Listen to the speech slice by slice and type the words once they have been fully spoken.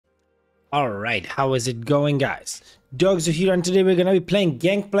Alright, how is it going, guys? Dogs are here, and today we're gonna be playing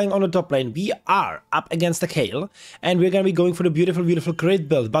Gangplank on the top lane. We are up against the Kale, and we're gonna be going for the beautiful crit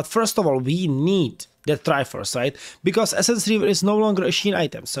build. But first of all, we need the Triforce, right? Because Essence Reaver is no longer a Sheen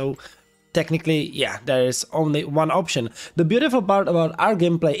item, so technically, yeah, there is only one option. The beautiful part about our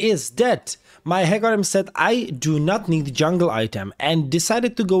gameplay is that my Hecarim said I do not need jungle item and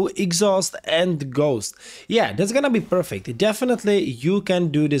decided to go exhaust and ghost. Yeah, that's gonna be perfect. Definitely you can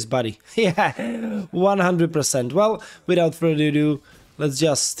do this, buddy. Yeah, 100%. Well, without further ado, let's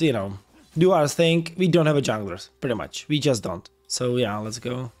just, do our thing. We don't have a jungler, pretty much. We just don't. So yeah, let's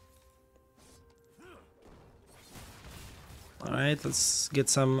go. Alright, let's get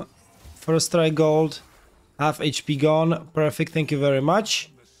some first try gold. Half HP gone. Perfect, thank you very much.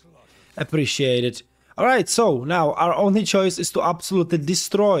 Appreciate it. Alright, so now our only choice is to absolutely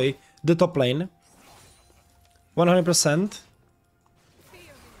destroy the top lane. 100%.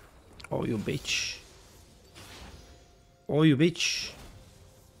 Oh, you bitch. Oh, you bitch.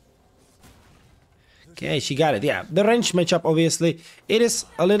 Okay, she got it. Yeah, the range matchup, obviously, it is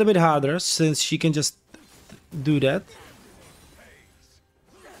a little bit harder since she can just do that.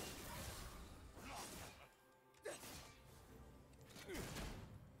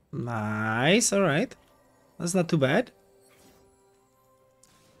 Nice, alright. That's not too bad.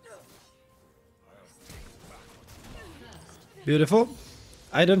 Beautiful.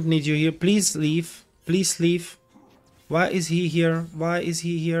 I don't need you here. Please leave. Please leave. Why is he here? Why is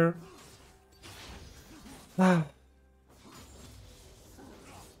he here? Wow.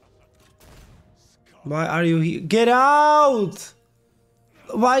 Why are you here? Get out!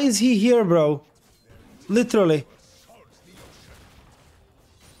 Why is he here, bro? Literally.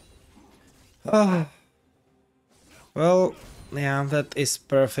 Well, yeah, that is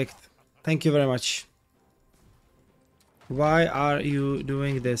perfect. Thank you very much. Why are you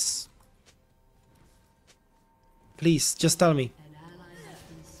doing this? Please, just tell me.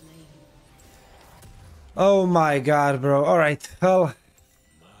 Oh my god, bro. Alright, well,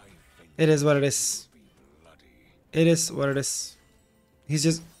 it is what it is. It is what it is. He's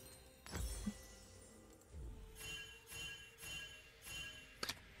just...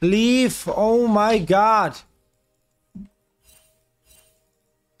 Leave! Oh my god!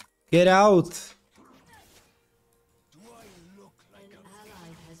 Get out!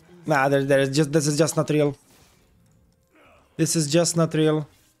 Nah, there's just... This is just not real. This is just not real.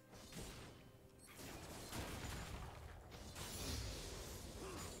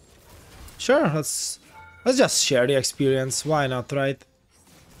 Sure, let's just share the experience. Why not, right?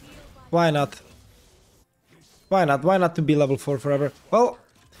 Why not? Why not? Why not to be level 4 forever? Well,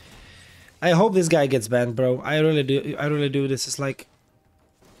 I hope this guy gets banned, bro. I really do. I really do. This is like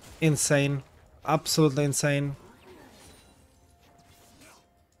insane. Absolutely insane.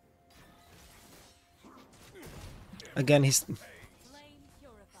 Again, he's...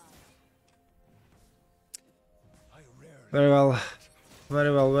 Very well.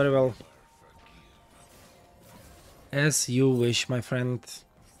 Very well, very well. As you wish, my friend.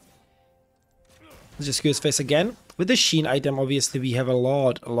 Let's just use face again. With the Sheen item, obviously, we have a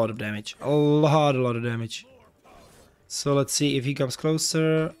lot of damage. A lot of damage. So let's see if he comes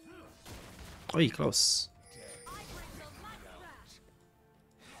closer. Oh, he close.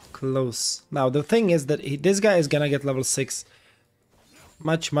 Close. Now, the thing is that this guy is gonna get level 6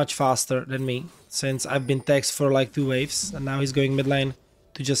 much faster than me, since I've been taxed for like 2 waves, and now he's going mid lane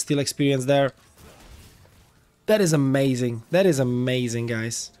to just steal experience there. That is amazing. That is amazing,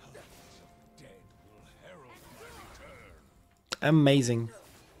 guys. Amazing.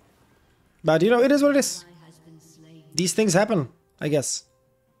 But, it is what it is. These things happen, I guess.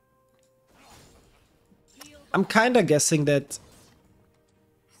 I'm kinda guessing that...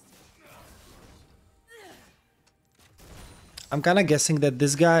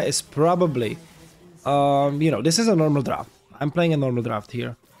 this guy is probably... this is a normal draft. I'm playing a normal draft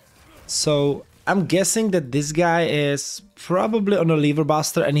here. So, I'm guessing that this guy is probably on a lever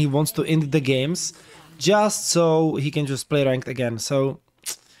buster and he wants to end the games just so he can just play ranked again. So,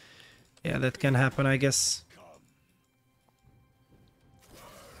 yeah, that can happen, I guess.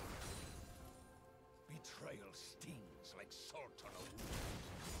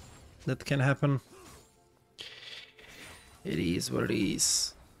 That can happen. It is what it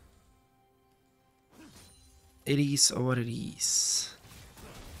is. It is what it is.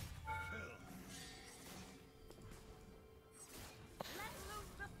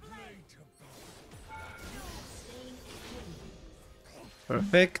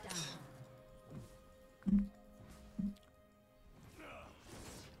 Perfect.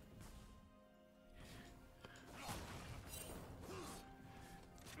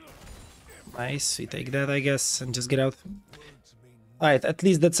 Nice, we take that, I guess, and just get out. Alright, at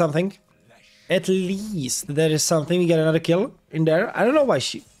least that's something. At least there is something. We get another kill in there. I don't know why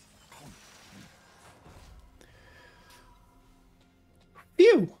she...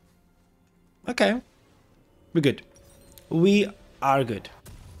 Phew! Okay. We're good. We are good.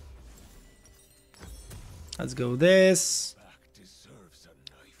 Let's go this.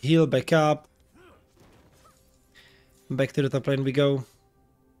 Heal back up. Back to the top lane we go.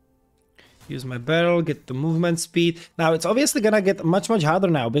 Use my barrel, get the movement speed. Now it's obviously gonna get much harder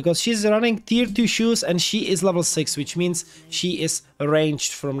now because she's running tier 2 shoes and she is level 6, which means she is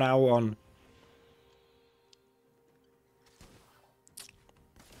ranged from now on.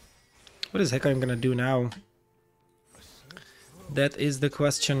 What is heck I'm gonna do now? That is the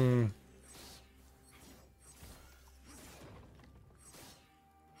question.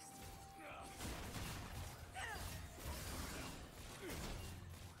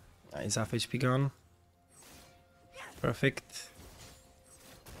 Nice, half HP gone. Perfect.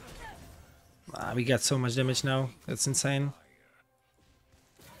 We got so much damage now. That's insane.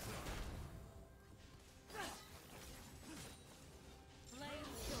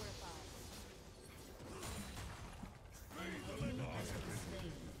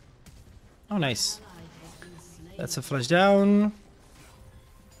 Oh, nice. That's a flash down.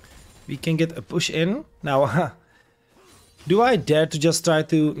 We can get a push in. Now, do I dare to just try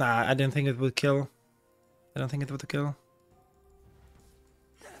to... Nah, I didn't think it would kill. I don't think it would kill.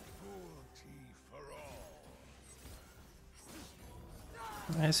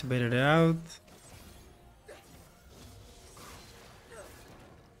 Nice, baited it out.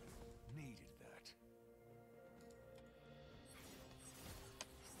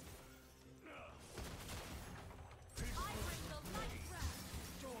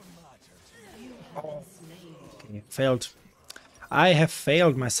 Okay, failed. I have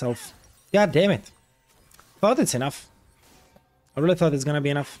failed myself. God damn it. Thought it's enough. I really thought it's gonna be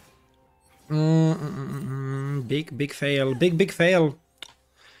enough. Big fail. Big fail.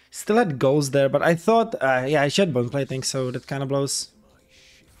 Still had goals there, but I thought... yeah, I should bone plating, so that kind of blows.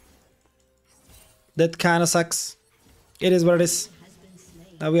 That kind of sucks. It is what it is.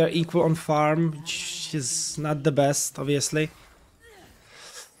 Now we are equal on farm, which is not the best, obviously.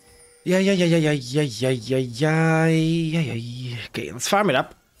 Yeah. Okay, let's farm it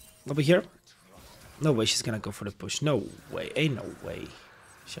up. Over here. No way she's gonna go for the push. No way. Ain't no way.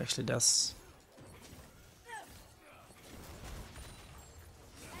 She actually does.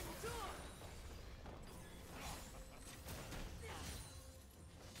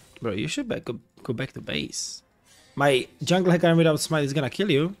 Bro, you should go back to base. My jungle hacker without smite is gonna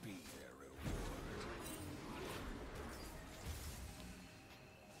kill you.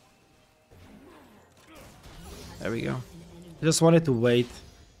 There we go. I just wanted to wait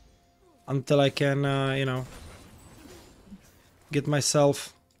until I can, you know, get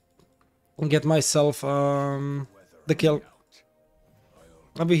myself the kill.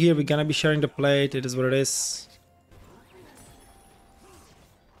 Over here, we're gonna be sharing the plate. It is what it is.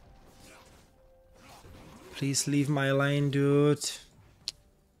 Please leave my lane, dude.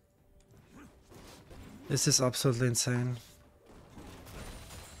 This is absolutely insane.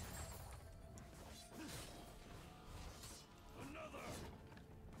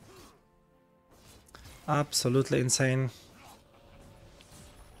 Absolutely insane.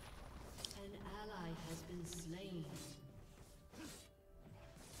 An ally has been slain.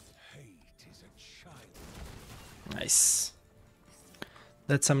 Hate is a child. Nice.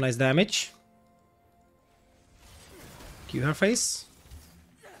 That's some nice damage. Cue her face.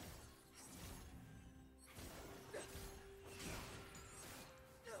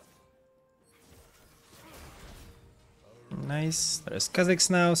 Nice. There's Kha'Zix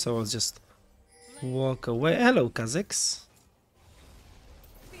now, so I'll just walk away. Hello, Kha'Zix.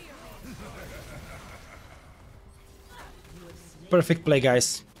 Perfect play,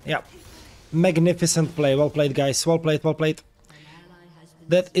 guys. Yeah. Magnificent play. Well played, guys. Well played, well played.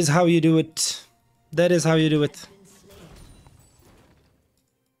 That is how you do it. That is how you do it.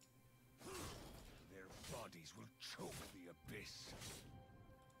 Their bodies will choke the abyss.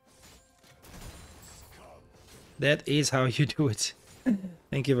 That is how you do it.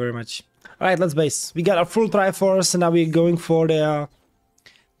 Thank you very much. Alright, let's base. We got our full Triforce and now we're going for the...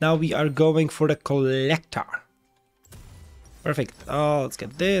 Now we are going for the Collector. Perfect. Oh, let's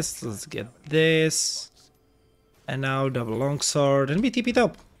get this. Let's get this. And now double longsword. And we TP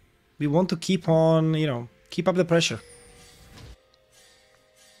top. We want to keep on, you know, keep up the pressure.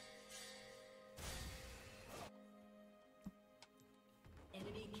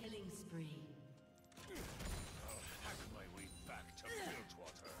 Enemy killing spree. I'll hack my way back to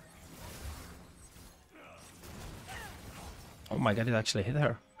Bilgewater. Oh my god, it actually hit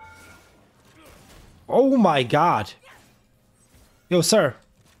her. Oh my god. Yo, sir.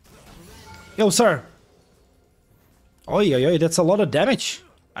 Yo, sir. Oi, oi, oi, that's a lot of damage.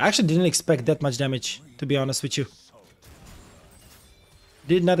 I actually didn't expect that much damage, to be honest with you.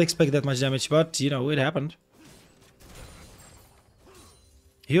 Did not expect that much damage, but, you know, it happened.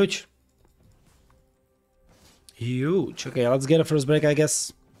 Huge. Huge. Okay, let's get a first break, I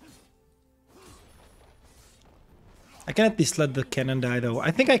guess. I can at least let the cannon die, though.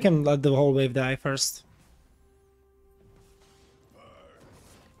 I think I can let the whole wave die first.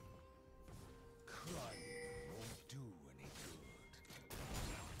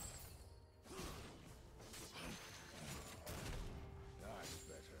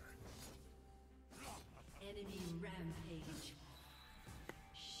 Enemy rampage.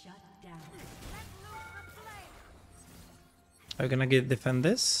 Shut down. Are you gonna defend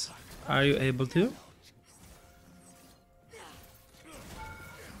this? Are you able to?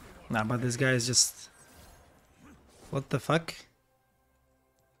 Nah, but this guy is just... What the fuck?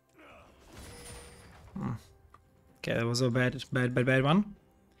 Okay, that was a bad one. Bad one.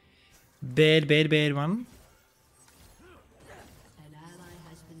 An ally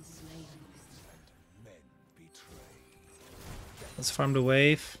has been slain. Let's farm the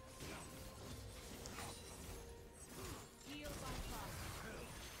wave.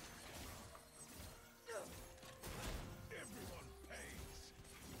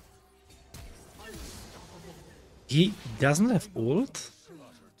 He doesn't have ult?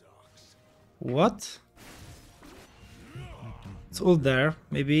 What? It's ult there.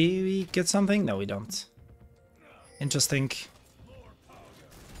 Maybe we get something? No, we don't. Interesting.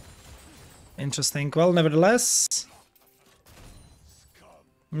 Interesting. Well, nevertheless,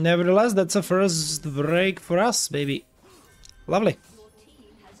 that's a first break for us, baby. Lovely.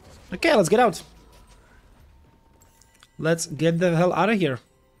 Okay, let's get out. Let's get the hell out of here.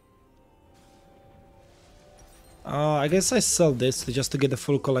 I guess I sell this just to get the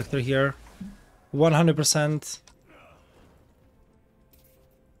full collector here. 100%.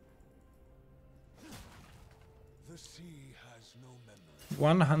 The sea has no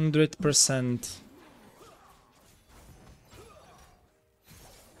memory. 100%.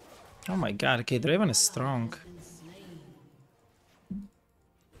 Oh my god, okay, Draven is strong.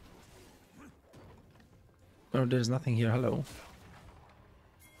 Oh, there's nothing here, hello.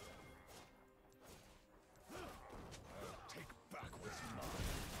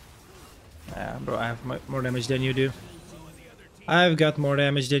 Yeah, bro, I have more damage than you do. I've got more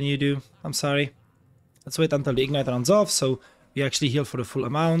damage than you do. I'm sorry. Let's wait until the ignite runs off, so we actually heal for the full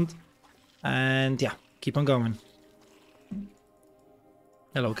amount. And yeah, keep on going.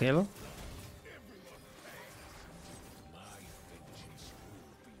 Hello, Kayla.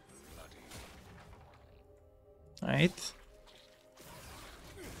 Alright.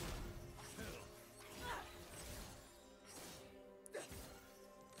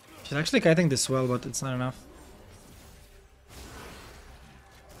 She's actually kiting this well, but it's not enough.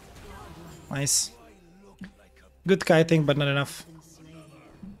 Nice. Good kiting, but not enough.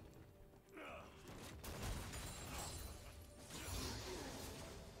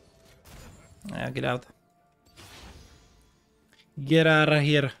 Yeah, get out. Get out of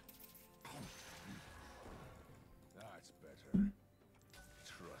here. That's better.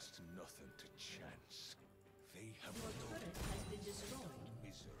 Trust nothing to chance. They have no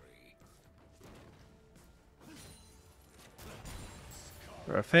misery.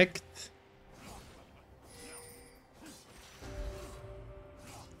 Perfect.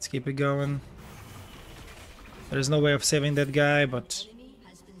 Let's keep it going. There is no way of saving that guy, but Enemy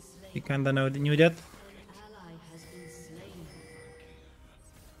has been slain. you kinda knew that. An ally has been slain.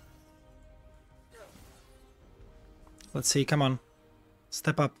 Let's see, come on.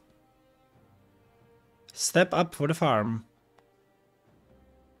 Step up. Step up for the farm.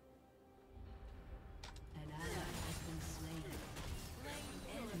 An ally has been slain.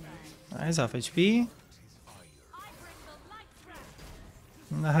 Nice, half HP.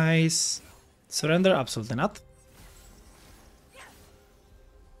 Nice. Surrender? Absolutely not.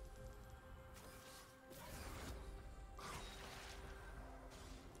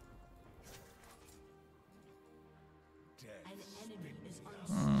 An enemy is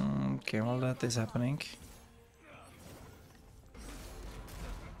on Okay, well that is happening.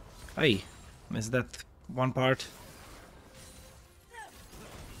 Hey, missed that one part.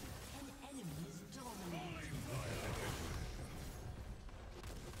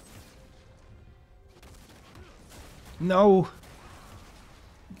 No!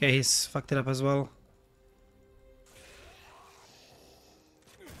 Okay, he's fucked it up as well.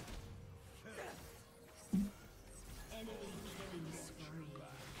 enemy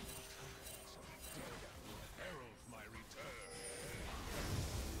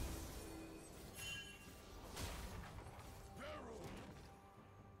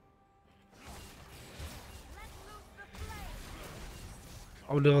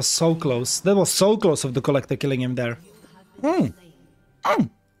Oh, that was so close. That was so close of the collector killing him there. Can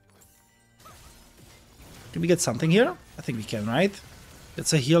we get something here? I think we can, right?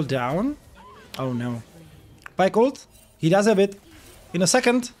 That's a heal down. Oh no. Pike ult. He does have it. In a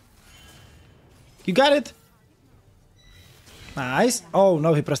second. You got it. Nice. Oh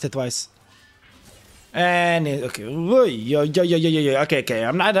no, he pressed it twice. And okay, okay.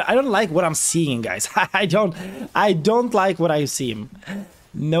 I don't like what I'm seeing, guys. I don't like what I see.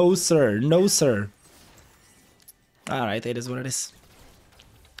 No sir, no sir. All right, it is what it is.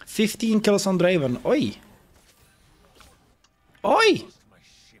 15 kills on Draven. Oi, oi.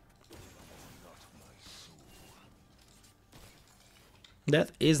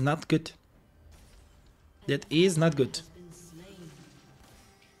 That is not good. That is not good.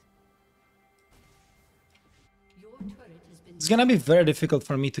 It's gonna be very difficult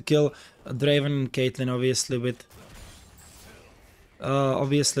for me to kill Draven and Caitlyn, obviously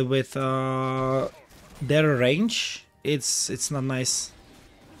with their range. It's not nice.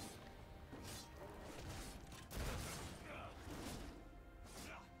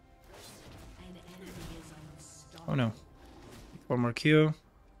 Oh no! One more Q.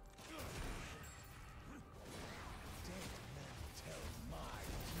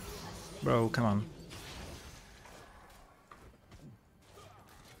 Bro, come on.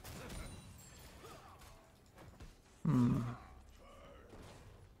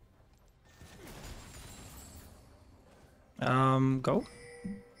 Go.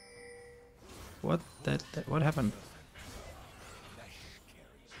 What? What happened?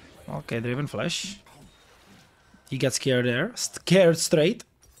 Okay, Draven flash. He got scared there. Scared straight.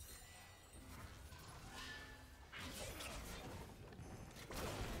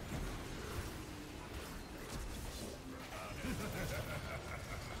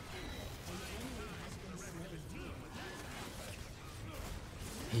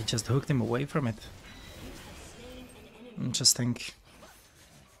 He just hooked him away from it. Interesting.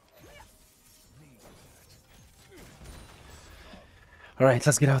 Alright,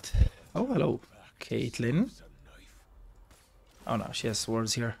 let's get out. Oh, hello. Caitlyn. Oh no, she has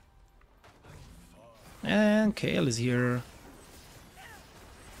swords here. And Kayle is here.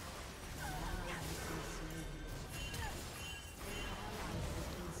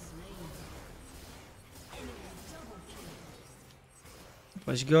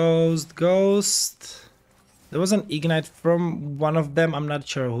 Flash Ghost. There was an ignite from one of them. I'm not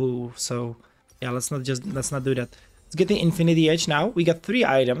sure who. So yeah, let's not do that. Let's get the Infinity Edge now. We got 3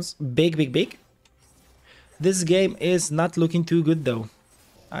 items. Big. This game is not looking too good though.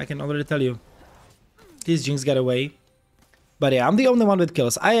 I can already tell you. This Jinx got away. But yeah, I'm the only one with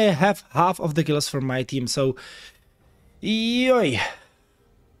kills. I have half of the kills from my team. So yoy.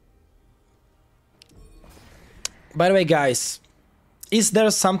 By the way, guys, is there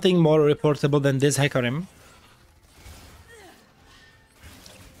something more reportable than this Hecarim?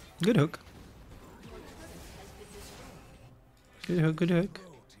 Good hook. Good hook.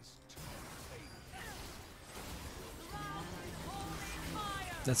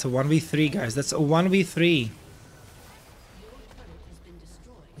 That's a 1v3, guys. That's a 1v3.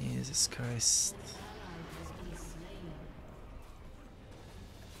 Jesus Christ.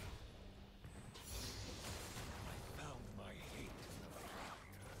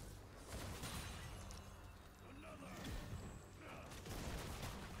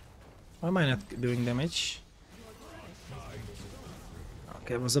 Why am I not doing damage?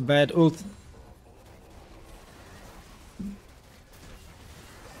 Okay, it was a bad ult.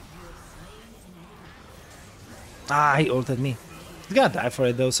 Ah, he ulted me. He's gonna die for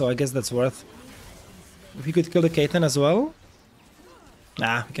it though, so I guess that's worth. If we could kill the Caitlyn as well.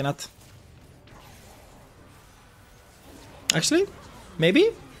 Nah, we cannot. Actually, maybe?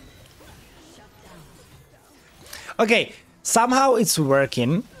 Okay, somehow it's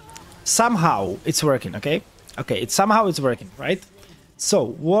working. Somehow it's working, okay? Okay, somehow it's working, right? So,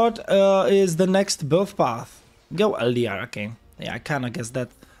 what is the next build path? Go LDR, okay. Yeah, I kinda guess that.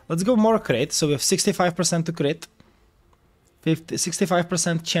 Let's go more crit, so we have 65% to crit.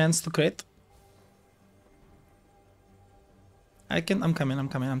 65% chance to crit. I'm coming, I'm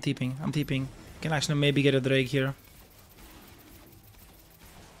TPing. Can actually maybe get a Drake here.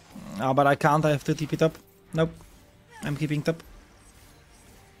 Oh, but I can't, I have to TP top. Nope, I'm keeping top.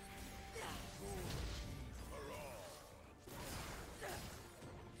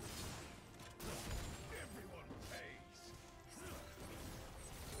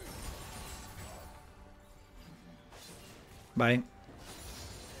 Bye.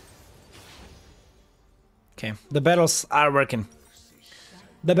 Okay, the battles are working.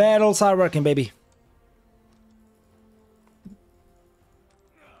 The battles are working, baby.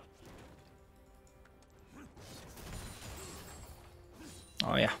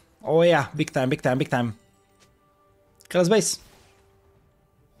 Oh yeah. Oh yeah. Big time, big time, big time. Kill his base.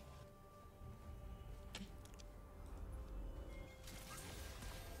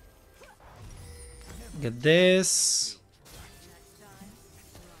 Get this.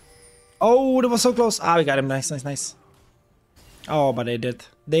 Oh, that was so close. Ah, we got him. Nice, nice, nice. Oh, but they did.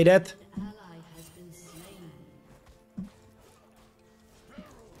 They did. An ally has been slain.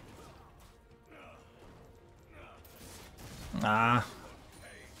 Ah.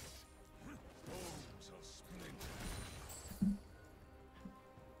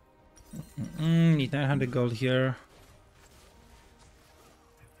 Need 900 gold here.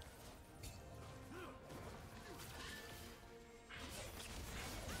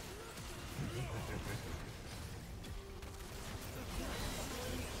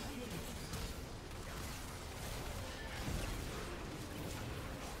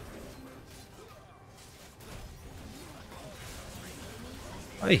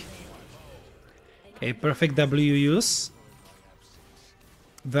 Oi. Okay, perfect W use.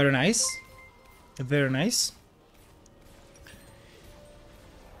 Very nice. Very nice.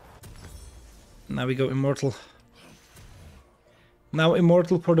 Now we go immortal. Now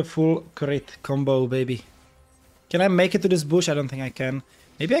immortal for the full crit combo, baby. Can I make it to this bush? I don't think I can.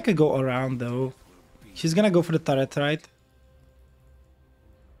 Maybe I could go around though. She's gonna go for the turret, right?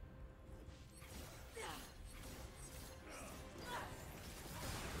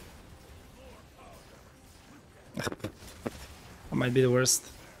 That might be the worst.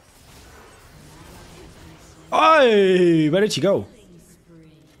 Oi! Where did she go?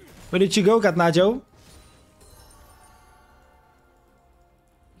 Where did she go, Katnajo?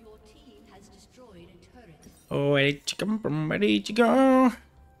 Your team has destroyed a turret. Oh, where did she come from? Where did she go?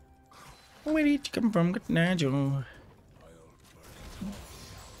 Where did she come from, Katnajo?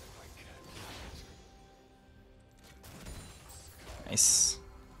 Nice.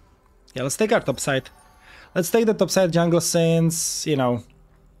 Yeah, let's take our top side. Let's take the top side jungle since, you know,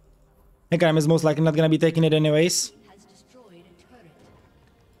 Hecarim is most likely not gonna be taking it anyways. Has destroyed a turret.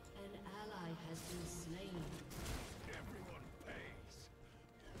 An ally has been slain.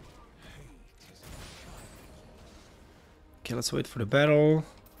 Okay, let's wait for the battle.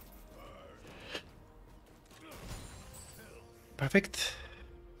 Perfect.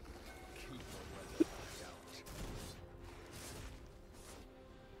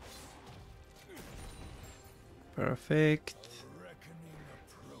 Perfect.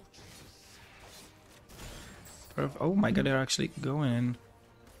 Oh my god, they're actually going.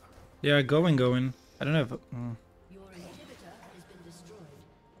 They are going. I don't know if... Your inhibitor has been destroyed.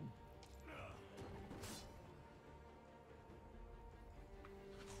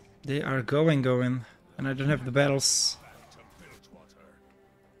 They are going. And I don't have the battles.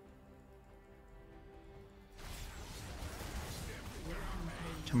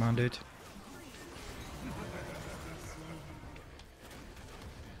 Come on, dude.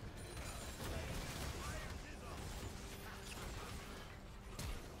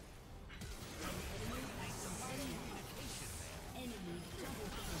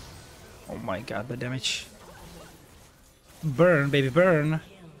 Oh my god, the damage. Burn, baby, burn.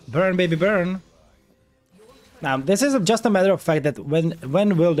 Burn, baby, burn. Now, this is just a matter of fact that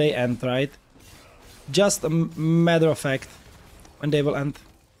when will they end, right? Just a matter of fact when they will end.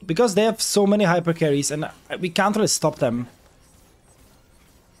 Because they have so many hyper carries and we can't really stop them.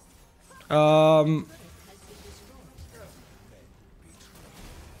 Yo,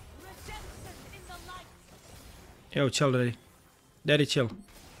 chill, daddy. Daddy, chill.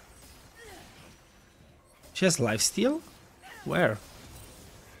 She has lifesteal? Where?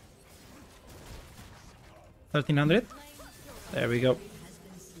 1300? There we go.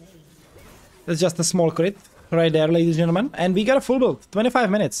 That's just a small crit right there, ladies and gentlemen. And we got a full build. 25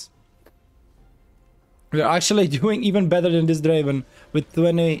 minutes. We're actually doing even better than this Draven with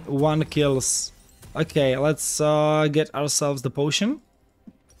 21 kills. Okay, let's get ourselves the potion.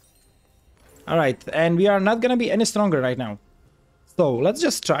 Alright, and we are not gonna be any stronger right now. So, let's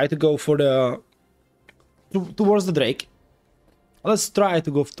just try to go for the... towards the Drake. Let's try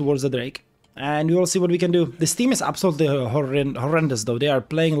to go towards the Drake. And we will see what we can do. This team is absolutely horrendous though. They are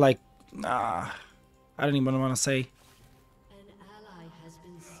playing like... I don't even want to say. An ally has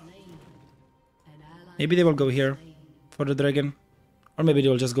been slain. An ally Maybe they will go here for the dragon. Or maybe they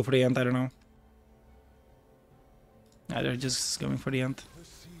will just go for the end, I don't know. Yeah, they're just going for the end. The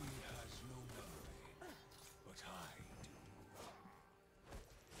sea has no memory, but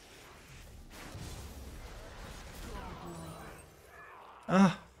I.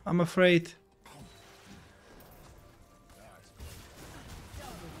 Ah, I'm afraid.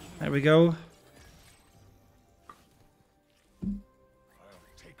 There we go.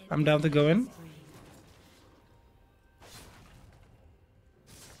 I'm down to go in.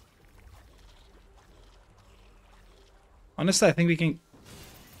 Honestly, I think we can...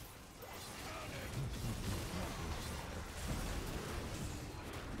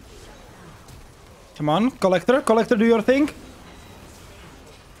 Come on, Collector. Collector, do your thing.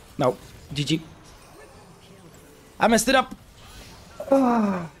 No. GG. I messed it up.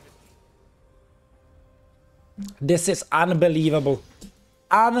 Ah. This is unbelievable.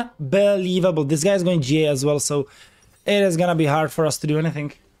 Unbelievable. This guy is going GA as well, so it is gonna be hard for us to do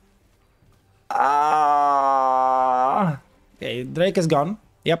anything. Okay, Drake is gone.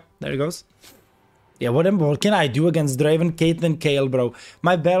 Yep, there he goes. Yeah, what can I do against Draven, Caitlyn, Kayle, bro?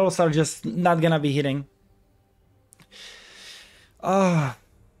 My barrels are just not gonna be hitting. And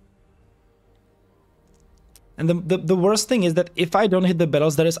the worst thing is that if I don't hit the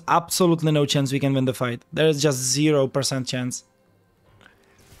barrels, there is absolutely no chance we can win the fight. There is just 0% chance.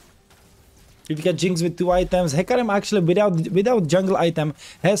 If you get Jinx with 2 items, Hecarim actually without jungle item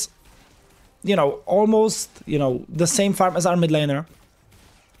has, you know, almost, you know, the same farm as our mid laner.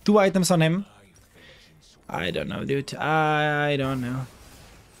 2 items on him. I don't know, dude. I don't know.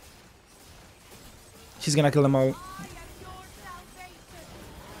 She's gonna kill them all.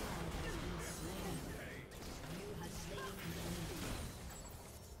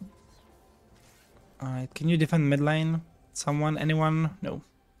 Alright, can you defend mid lane? Someone? Anyone? No.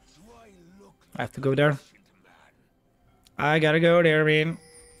 I have to go there. I gotta go there, man.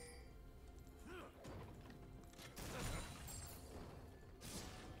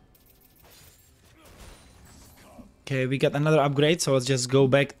 Okay, we got another upgrade, so let's just go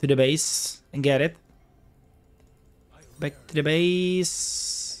back to the base and get it. Back to the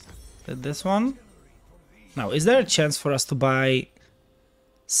base. This one? Now, is there a chance for us to buy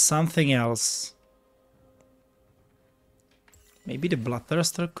something else? Maybe the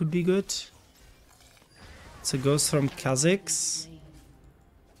Bloodthirster could be good. So it goes from Kha'Zix.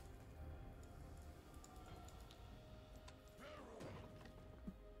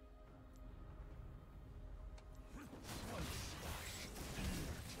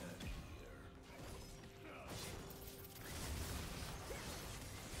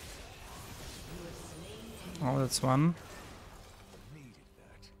 Oh, that's one.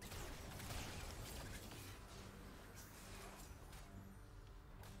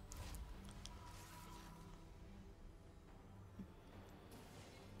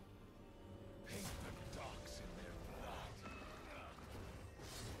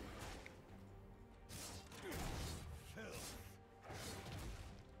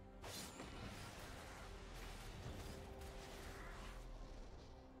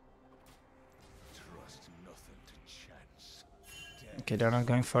 Okay, they're not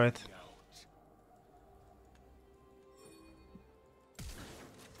going for it.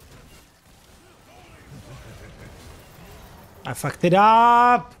 I fucked it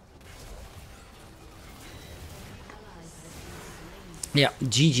up! Yeah,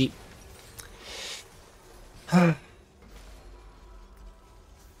 GG.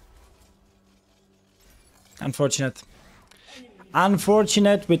 Unfortunate.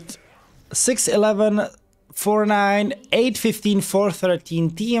 Unfortunate with 6-11, 4-9, 8-15,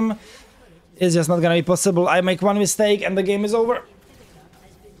 4-13 team. It's just not gonna be possible. I make one mistake and the game is over.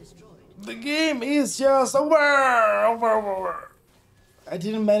 The game is just over. Over. I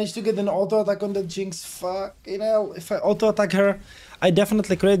didn't manage to get an auto attack on the Jinx. Fuck, you know, if I auto attack her, I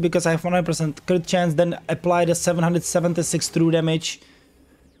definitely crit because I have 100% crit chance, then apply the 776 true damage.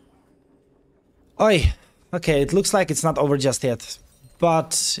 Oi. Okay, it looks like it's not over just yet.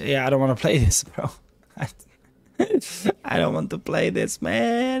 But yeah, I don't want to play this, bro. I don't want to play this,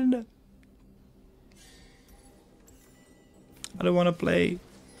 man. I don't want to play.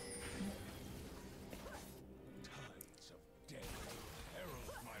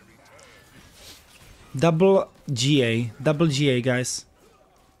 Double GA, guys.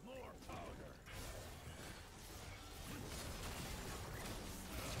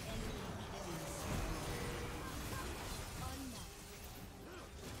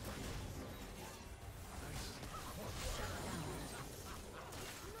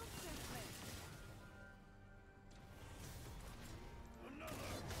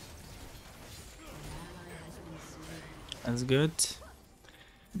 That's good.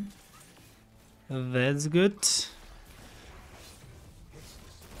 That's good.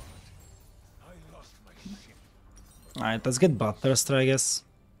 Alright, let's get Bloodthirster, I guess.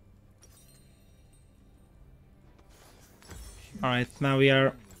 Alright, now we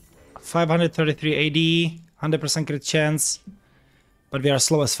are 533 AD, 100% crit chance, but we are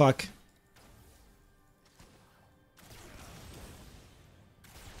slow as fuck.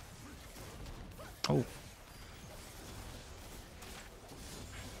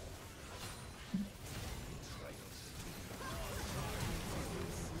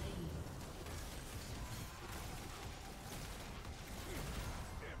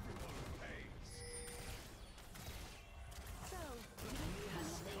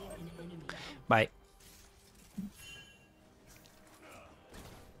 Bye.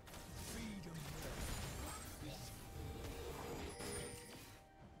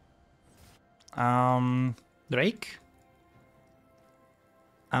 Drake?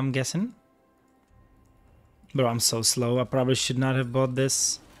 I'm guessing. Bro, I'm so slow. I probably should not have bought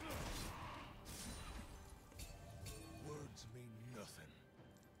this. Words mean nothing.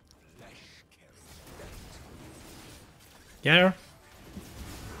 Flesh carries weight. Yeah.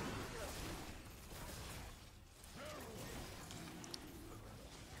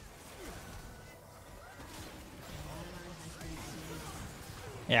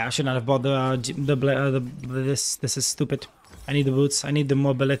 Yeah, I should not have bought this. This is stupid. I need the boots. I need the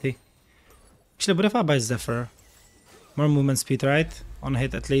mobility. Actually, what if I buy Zephyr? More movement speed, right? On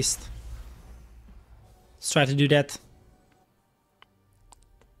hit at least. Let's try to do that.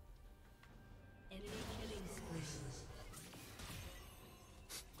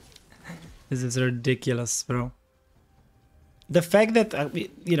 This is ridiculous, bro. The fact that,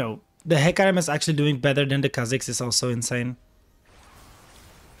 you know, the Hecarim is actually doing better than the Kha'Zix is also insane.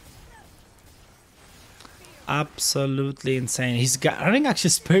 Absolutely insane. He's running actually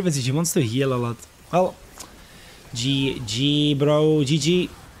Spirit Message. He wants to heal a lot. Well, GG, bro. GG.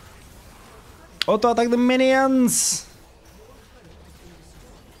 Auto attack the minions.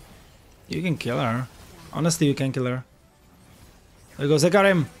 You can kill her. Honestly, you can kill her. There goes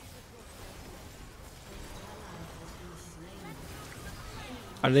Hecarim.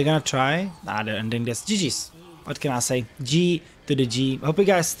 Are they gonna try? Nah, they're ending this. GG's. What can I say? G to the G. Hope you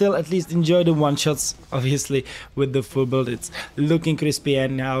guys still at least enjoy the one-shots, obviously, with the full build. It's looking crispy,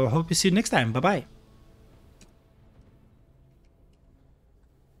 and I hope you see you next time. Bye-bye.